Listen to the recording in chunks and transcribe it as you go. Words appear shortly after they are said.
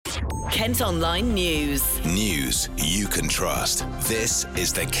Kent Online News. News you can trust. This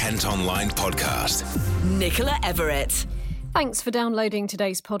is the Kent Online Podcast. Nicola Everett. Thanks for downloading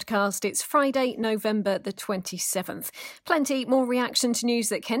today's podcast. It's Friday, November the 27th. Plenty more reaction to news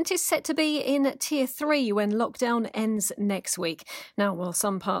that Kent is set to be in Tier 3 when lockdown ends next week. Now, while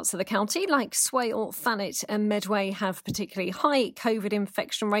some parts of the county, like Swale, Thanet and Medway, have particularly high COVID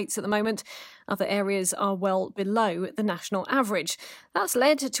infection rates at the moment, other areas are well below the national average. That's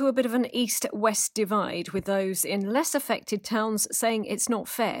led to a bit of an east-west divide, with those in less affected towns saying it's not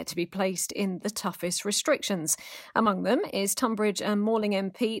fair to be placed in the toughest restrictions. Among them is Tunbridge and Malling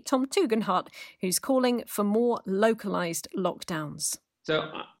MP Tom Tugendhat, who's calling for more localised lockdowns. So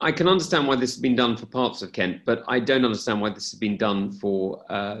I can understand why this has been done for parts of Kent, but I don't understand why this has been done for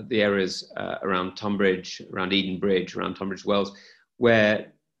the areas around Tunbridge, around Edenbridge, around Tunbridge Wells,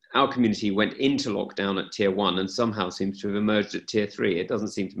 where our community went into lockdown at Tier 1 and somehow seems to have emerged at Tier 3. It doesn't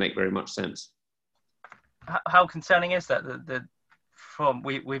seem to make very much sense. How concerning is that?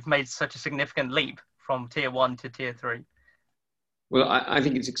 We've made such a significant leap from Tier 1 to Tier 3. Well, I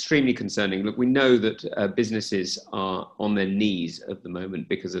think it's extremely concerning. Look, we know that businesses are on their knees at the moment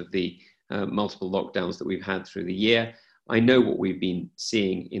because of the multiple lockdowns that we've had through the year. I know what we've been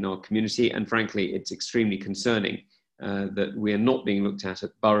seeing in our community, and frankly, it's extremely concerning that we are not being looked at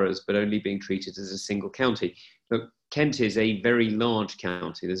boroughs, but only being treated as a single county. Look, Kent is a very large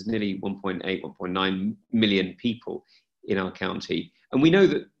county. There's nearly 1.8, 1.9 million people in our county. And we know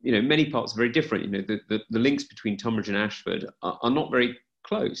that, many parts are very different. The links between Tunbridge and Ashford are not very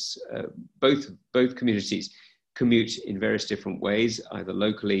close. Both communities commute in various different ways, either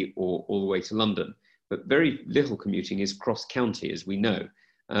locally or all the way to London. But very little commuting is cross-county, as we know.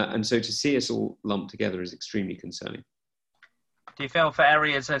 And so to see us all lumped together is extremely concerning. Do you feel for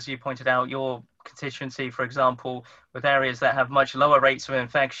areas, as you pointed out, your constituency, for example, with areas that have much lower rates of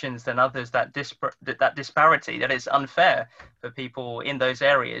infections than others, that disparity, that it's unfair for people in those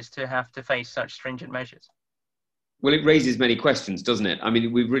areas to have to face such stringent measures? Well, it raises many questions, doesn't it? I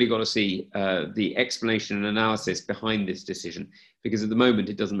mean, we've really got to see the explanation and analysis behind this decision, because at the moment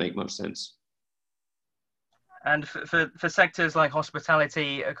it doesn't make much sense. And for sectors like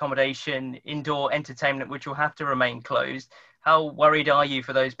hospitality, accommodation, indoor entertainment, which will have to remain closed, how worried are you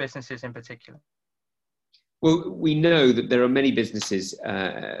for those businesses in particular? Well, we know that there are many businesses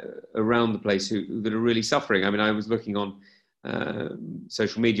around the place that are really suffering. I mean, I was looking on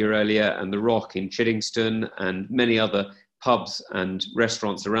social media earlier, and The Rock in Chiddingston and many other pubs and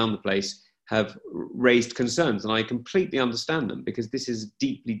restaurants around the place have raised concerns. And I completely understand them, because this is a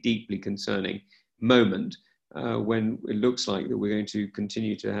deeply, deeply concerning moment when it looks like that we're going to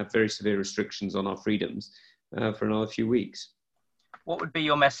continue to have very severe restrictions on our freedoms for another few weeks. What would be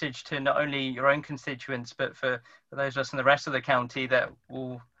your message to not only your own constituents, but for those of us in the rest of the county that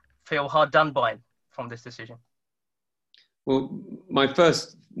will feel hard done by from this decision? Well, my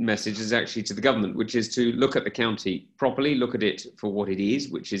first message is actually to the government, which is to look at the county properly, look at it for what it is,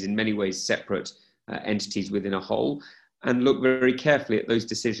 which is in many ways separate entities within a whole, and look very carefully at those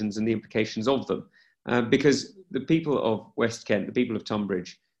decisions and the implications of them. Because the people of West Kent, the people of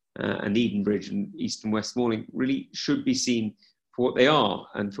Tunbridge and Edenbridge and East and West Malling really should be seen for what they are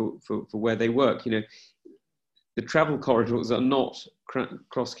and for where they work. The travel corridors are not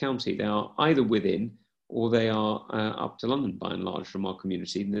cross-county. They are either within or they are up to London by and large from our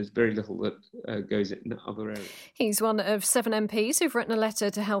community, and there's very little that goes in other areas. He's one of 7 MPs who've written a letter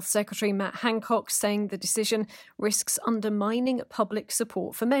to Health Secretary Matt Hancock saying the decision risks undermining public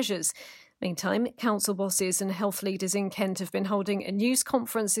support for measures. Meantime, council bosses and health leaders in Kent have been holding a news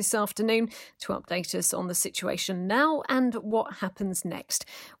conference this afternoon to update us on the situation now and what happens next.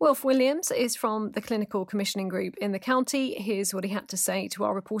 Wilf Williams is from the Clinical Commissioning Group in the county. Here's what he had to say to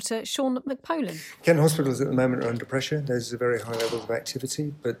our reporter, Sean McPolin. Kent hospitals at the moment are under pressure. There's a very high level of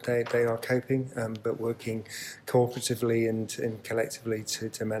activity, but they are coping, but working cooperatively and collectively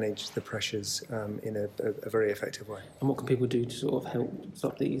to manage the pressures in a very effective way. And what can people do to sort of help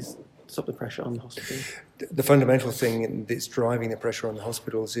stop the pressure on the hospital? The fundamental thing that's driving the pressure on the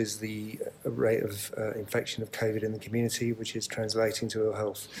hospitals is the rate of infection of COVID in the community, which is translating to ill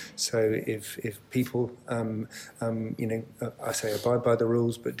health. So if people, I say abide by the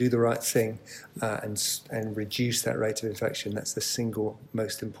rules, but do the right thing and reduce that rate of infection, that's the single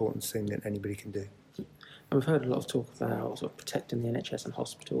most important thing that anybody can do. And we've heard a lot of talk about sort of protecting the NHS and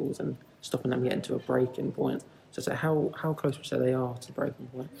hospitals and stopping them getting to a breaking point. So how close would you say they are to the breaking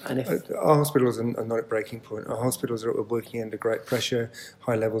point? And if our hospitals are not at breaking point. Our hospitals are working under great pressure,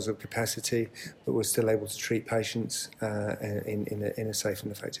 high levels of capacity, but we're still able to treat patients in a safe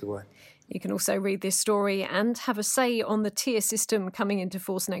and effective way. You can also read this story and have a say on the tier system coming into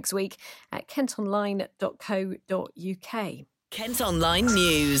force next week at kentonline.co.uk. Kent Online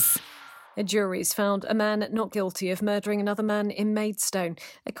News. A jury's found a man not guilty of murdering another man in Maidstone.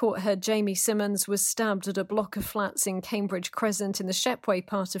 A court heard Jamie Simmons was stabbed at a block of flats in Cambridge Crescent in the Shepway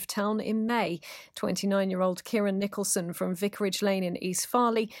part of town in May. 29-year-old Kieran Nicholson from Vicarage Lane in East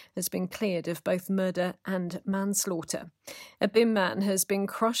Farley has been cleared of both murder and manslaughter. A bin man has been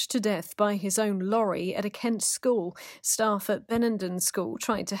crushed to death by his own lorry at a Kent school. Staff at Benenden School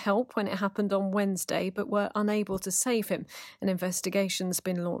tried to help when it happened on Wednesday but were unable to save him. An investigation's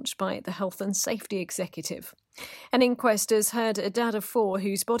been launched by the Health and Safety Executive. An inquest has heard a dad of 4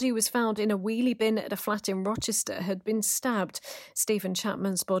 whose body was found in a wheelie bin at a flat in Rochester had been stabbed. Stephen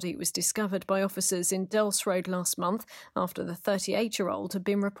Chapman's body was discovered by officers in Delse Road last month after the 38-year-old had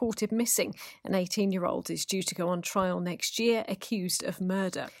been reported missing. An 18-year-old is due to go on trial next year, accused of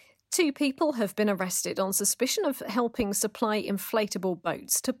murder. 2 people have been arrested on suspicion of helping supply inflatable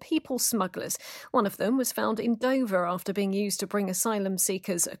boats to people smugglers. One of them was found in Dover after being used to bring asylum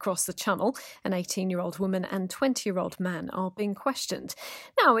seekers across the Channel. An 18-year-old woman and 20-year-old man are being questioned.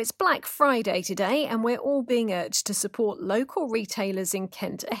 Now, it's Black Friday today, and we're all being urged to support local retailers in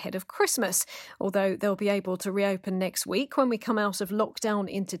Kent ahead of Christmas. Although they'll be able to reopen next week when we come out of lockdown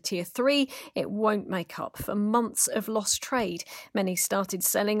into Tier 3, it won't make up for months of lost trade. Many started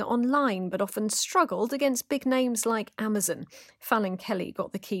selling online but often struggled against big names like Amazon. Fallon Kelly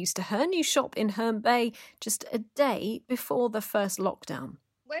got the keys to her new shop in Herne Bay just a day before the first lockdown.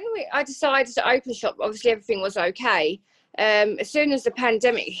 When I decided to open shop, obviously everything was okay. As soon as the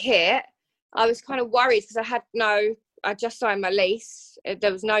pandemic hit, I was kind of worried because I just signed my lease.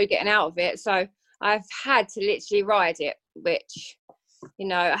 There was no getting out of it. So I've had to literally ride it, which,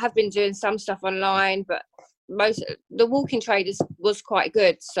 I have been doing some stuff online, but the walk-in trade was quite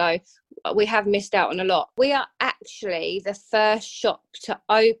good, so we have missed out on a lot. We are actually the first shop to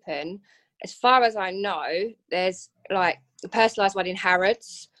open. As far as I know, there's like a personalised one in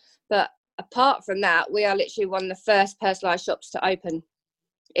Harrods, but apart from that, we are literally one of the first personalised shops to open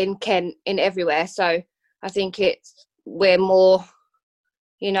in Kent, in everywhere. So I think we're more,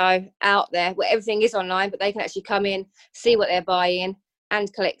 out there where everything is online, but they can actually come in, see what they're buying,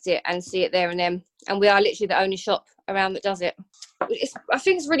 and collect it and see it there and then. And we are literally the only shop around that does it. I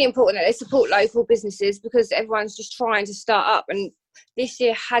think it's really important that they support local businesses because everyone's just trying to start up, and this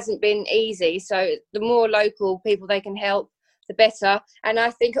year hasn't been easy. So the more local people they can help, the better. And I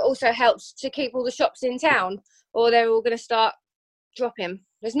think it also helps to keep all the shops in town, or they're all going to start dropping.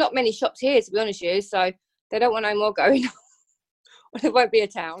 There's not many shops here, to be honest with you, so they don't want no more going on. It won't be a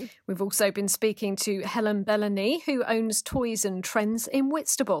town. We've also been speaking to Helen Bellany, who owns Toys and Trends in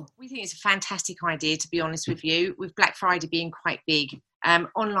Whitstable. We think it's a fantastic idea, to be honest with you, with Black Friday being quite big.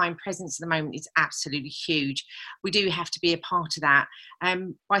 Online presence at the moment is absolutely huge. We do have to be a part of that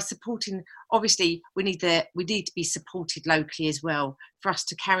by supporting. Obviously, we need to be supported locally as well for us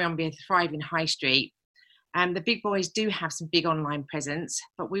to carry on being a thriving high street. The big boys do have some big online presence,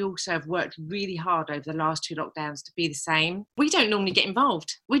 but we also have worked really hard over the last 2 lockdowns to be the same. We don't normally get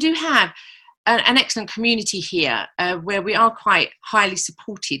involved. We do have an excellent community here where we are quite highly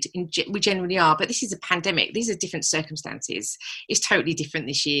supported. We generally are, but this is a pandemic. These are different circumstances. It's totally different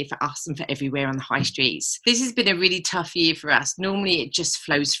this year for us and for everywhere on the high streets. This has been a really tough year for us. Normally it just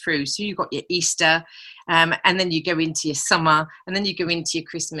flows through. So you've got your Easter and then you go into your summer and then you go into your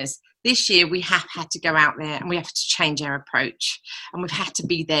Christmas. This year we have had to go out there and we have to change our approach, and we've had to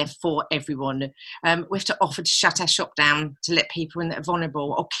be there for everyone. We have to offer to shut our shop down to let people in that are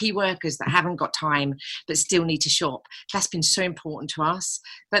vulnerable, or key workers that haven't got time but still need to shop. That's been so important to us.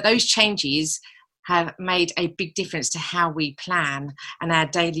 But those changes have made a big difference to how we plan and our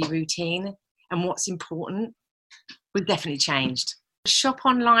daily routine and what's important. We've definitely changed. Shop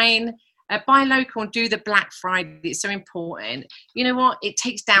online. Buy local and do the Black Friday. It's so important. You know what? It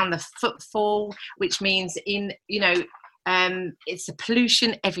takes down the footfall, which means it's the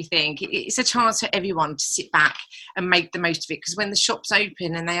pollution, everything. It's a chance for everyone to sit back and make the most of it. Because when the shops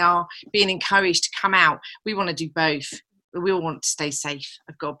open and they are being encouraged to come out, we want to do both. We all want to stay safe,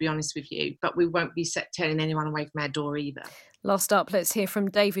 I've got to be honest with you. But we won't be turning anyone away from our door either. Last up, let's hear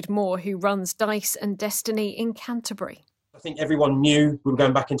from David Moore, who runs Dice and Destiny in Canterbury. I think everyone knew we were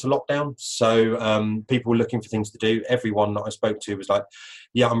going back into lockdown, so people were looking for things to do. Everyone that I spoke to was like,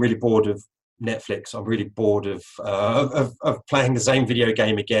 yeah, I'm really bored of Netflix. I'm really bored of playing the same video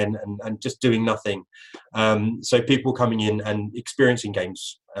game again and just doing nothing. So people coming in and experiencing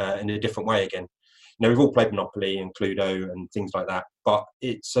games in a different way again. we've all played Monopoly and Cluedo and things like that, but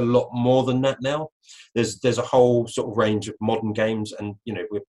it's a lot more than that now. There's a whole sort of range of modern games, and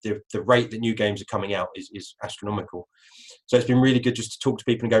with the rate that new games are coming out is astronomical. So it's been really good just to talk to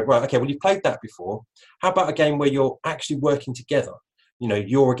people and go, right, okay, well, you've played that before. How about a game where you're actually working together?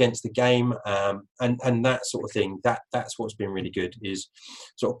 You're against the game, and that sort of thing. That's what's been really good, is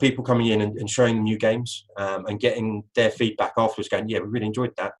sort of people coming in and showing them new games, and getting their feedback afterwards, going, yeah, we really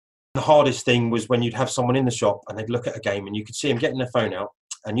enjoyed that. The hardest thing was when you'd have someone in the shop and they'd look at a game and you could see them getting their phone out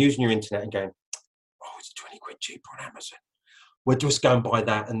and using your internet and going, oh, it's 20 quid cheaper on Amazon. We'll just go and buy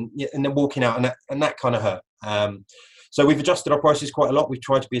that, and then walking out, and that kind of hurt. So we've adjusted our prices quite a lot. We've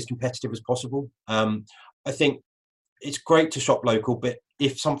tried to be as competitive as possible. I think it's great to shop local, but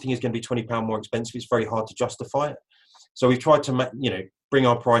if something is going to be £20 more expensive, it's very hard to justify it. So we've tried to, bring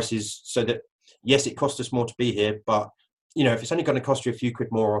our prices so that, yes, it costs us more to be here, but, if it's only going to cost you a few quid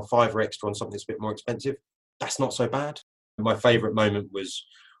more or £5 extra on something that's a bit more expensive, that's not so bad. My favourite moment was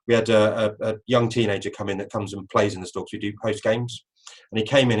we had a young teenager come in that comes and plays in the store, because we do post games. And he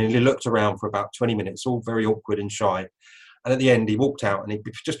came in and he looked around for about 20 minutes, all very awkward and shy. And at the end, he walked out, and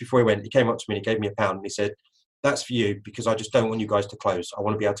just before he went, he came up to me and he gave me £1 and he said, that's for you, because I just don't want you guys to close. I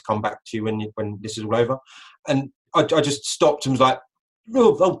want to be able to come back to you when this is all over. And I just stopped and was like,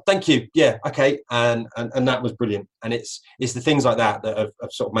 oh, thank you. Yeah, okay. And that was brilliant. And it's the things like that have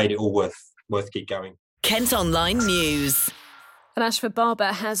sort of made it all worth keep going. Kent Online News. An Ashford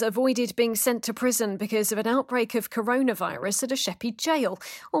barber has avoided being sent to prison because of an outbreak of coronavirus at a Sheppey jail.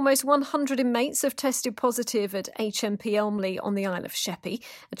 Almost 100 inmates have tested positive at HMP Elmley on the Isle of Sheppey.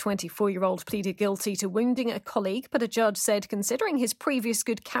 A 24-year-old pleaded guilty to wounding a colleague, but a judge said considering his previous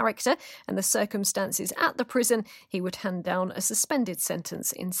good character and the circumstances at the prison, he would hand down a suspended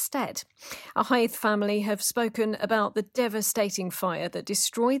sentence instead. A Hythe family have spoken about the devastating fire that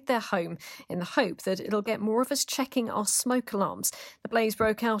destroyed their home in the hope that it'll get more of us checking our smoke alarms. The blaze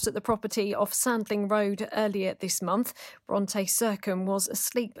broke out at the property off Sandling Road earlier this month. Bronte Sercombe was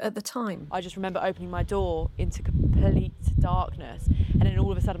asleep at the time. I just remember opening my door into complete darkness, and then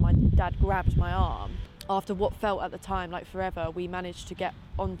all of a sudden my dad grabbed my arm. After what felt at the time like forever, we managed to get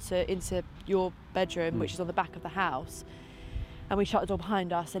into your bedroom, which is on the back of the house, and we shut the door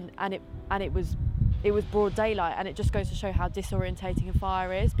behind us, and it was broad daylight, and it just goes to show how disorientating a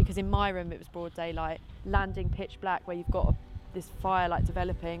fire is, because in my room it was broad daylight, landing pitch black where you've got this fire like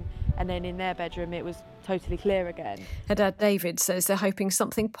developing, and then in their bedroom it was totally clear again. Her dad David says they're hoping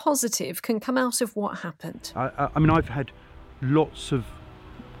something positive can come out of what happened. I mean, I've had lots of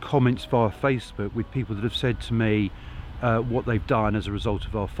comments via Facebook with people that have said to me what they've done as a result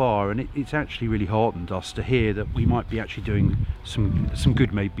of our fire, and it's actually really heartened us to hear that we might be actually doing some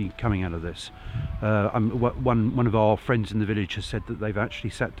good maybe coming out of this. One of our friends in the village has said that they've actually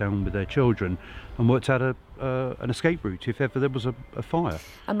sat down with their children and worked out an escape route if ever there was a fire.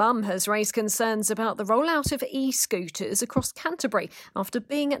 A mum has raised concerns about the rollout of e-scooters across Canterbury after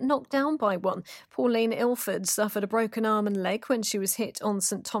being knocked down by one. Pauline Ilford suffered a broken arm and leg when she was hit on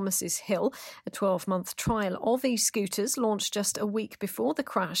St Thomas's Hill. A 12-month trial of e-scooters launched just a week before the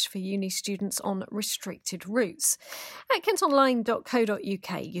crash for uni students on restricted routes. At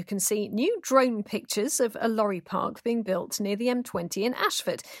kentonline.co.uk you can see new drone pictures of a lorry park being built near the M20 in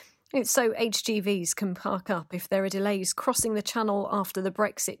Ashford. It's so HGVs can park up if there are delays crossing the channel after the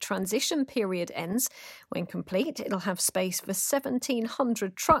Brexit transition period ends. When complete, it'll have space for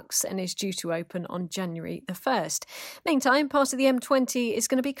 1,700 trucks and is due to open on January the 1st. Meantime, part of the M20 is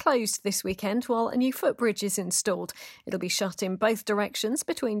going to be closed this weekend while a new footbridge is installed. It'll be shut in both directions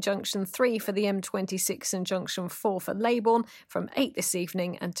between Junction 3 for the M26 and Junction 4 for Leybourne from 8 this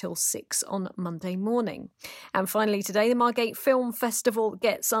evening until 6 on Monday morning. And finally today, the Margate Film Festival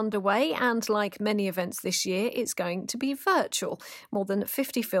gets underway, and like many events this year, it's going to be virtual. More than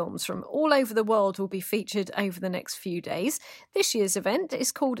 50 films from all over the world will be featured over the next few days. This year's event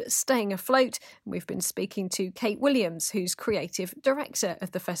is called Staying Afloat. We've been speaking to Kate Williams, who's creative director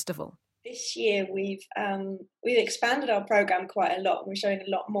of the festival. This year we've expanded our programme quite a lot. We're showing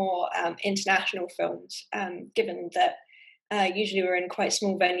a lot more international films, given that usually we're in quite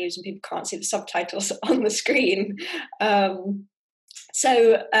small venues and people can't see the subtitles on the screen.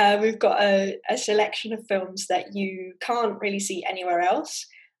 So we've got a selection of films that you can't really see anywhere else,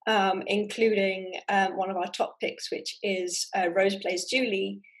 including one of our top picks, which is Rose Plays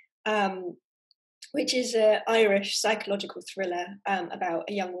Julie, which is an Irish psychological thriller about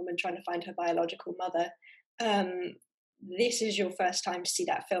a young woman trying to find her biological mother. This is your first time to see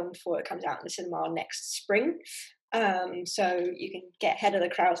that film before it comes out in the cinema next spring. so you can get ahead of the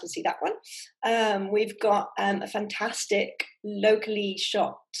crowds and see that one. We've got a fantastic locally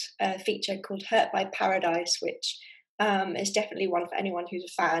shot feature called Hurt by Paradise, which is definitely one for anyone who's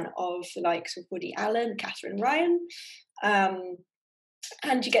a fan of the likes of Woody Allen, Catherine Ryan.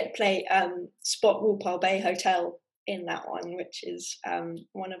 And you get to play Spot Walpole Bay Hotel in that one, which is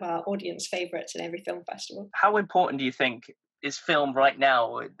one of our audience favourites in every film festival. How important do you think is film right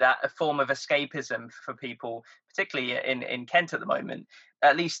now, that a form of escapism for people, particularly in Kent at the moment,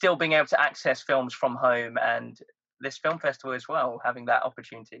 at least still being able to access films from home, and this film festival as well, having that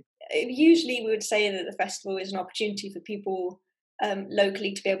opportunity? Usually we would say that the festival is an opportunity for people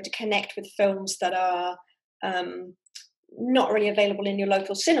locally to be able to connect with films that are not really available in your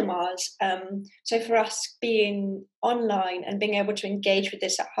local cinemas. So for us, being online and being able to engage with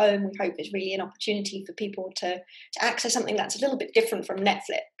this at home, we hope is really an opportunity for people to access something that's a little bit different from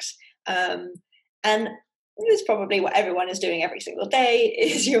Netflix. And it's probably what everyone is doing every single day,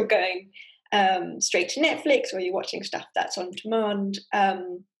 is you're going straight to Netflix, or you're watching stuff that's on demand.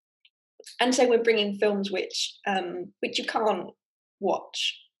 And so we're bringing films which you can't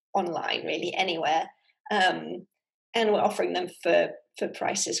watch online really anywhere. And we're offering them for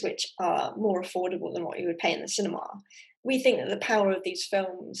prices which are more affordable than what you would pay in the cinema. We think that the power of these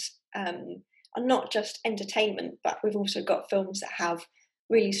films are not just entertainment, but we've also got films that have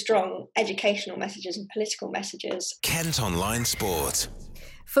really strong educational messages and political messages. Kent Online Sport.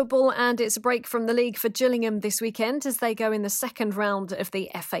 Football, and it's a break from the league for Gillingham this weekend as they go in the second round of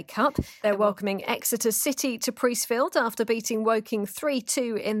the FA Cup. They're welcoming Exeter City to Priestfield after beating Woking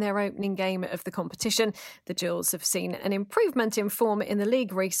 3-2 in their opening game of the competition. The Gills have seen an improvement in form in the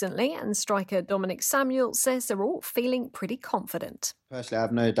league recently, and striker Dominic Samuel says they're all feeling pretty confident. Personally, I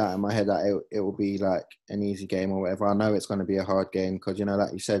have no doubt in my head that it will be like an easy game or whatever. I know it's going to be a hard game because, you know,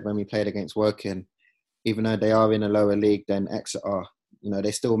 like you said, when we played against Woking, even though they are in a lower league than Exeter, you know,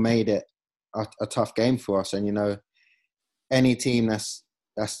 they still made it a tough game for us. And, you know, any team that's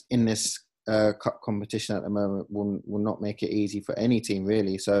in this cup competition at the moment will not make it easy for any team,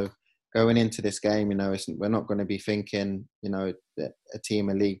 really. So going into this game, you know, we're not going to be thinking, you know, that a team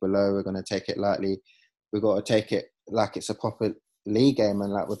a league below, we're going to take it lightly. We've got to take it like it's a proper league game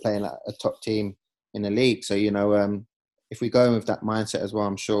and like we're playing like a top team in the league. So, you know, if we go with that mindset as well,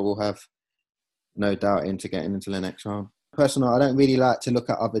 I'm sure we'll have no doubt into getting into the next round. Personally, I don't really like to look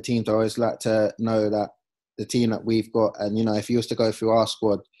at other teams. I always like to know that the team that we've got, and, you know, if you was to go through our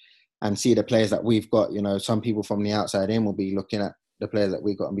squad and see the players that we've got, you know, some people from the outside in will be looking at the players that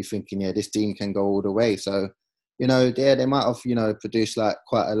we've got and be thinking, yeah, this team can go all the way. So, you know, they might have, you know, produced like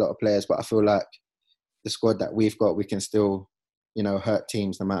quite a lot of players, but I feel like the squad that we've got, we can still, you know, hurt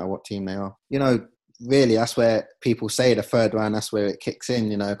teams no matter what team they are. You know, really, that's where people say the third round, that's where it kicks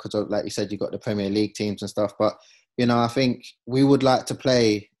in, you know, because like you said, you've got the Premier League teams and stuff, but you know, I think we would like to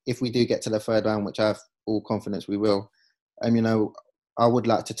play, if we do get to the third round, which I have all confidence we will, you know, I would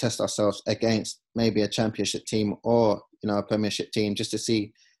like to test ourselves against maybe a championship team or, you know, a premiership team just to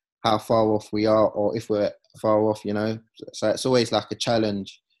see how far off we are or if we're far off, you know. So it's always like a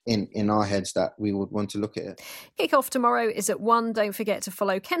challenge in our heads that we would want to look at it. Kick-off tomorrow is at 1. Don't forget to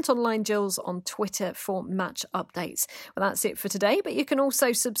follow Kent Online Gills on Twitter for match updates. Well, that's it for today, but you can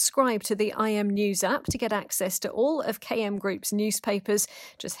also subscribe to the IM News app to get access to all of KM Group's newspapers.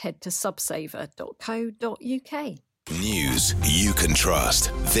 Just head to subsaver.co.uk. News you can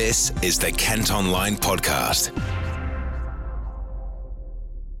trust. This is the Kent Online Podcast.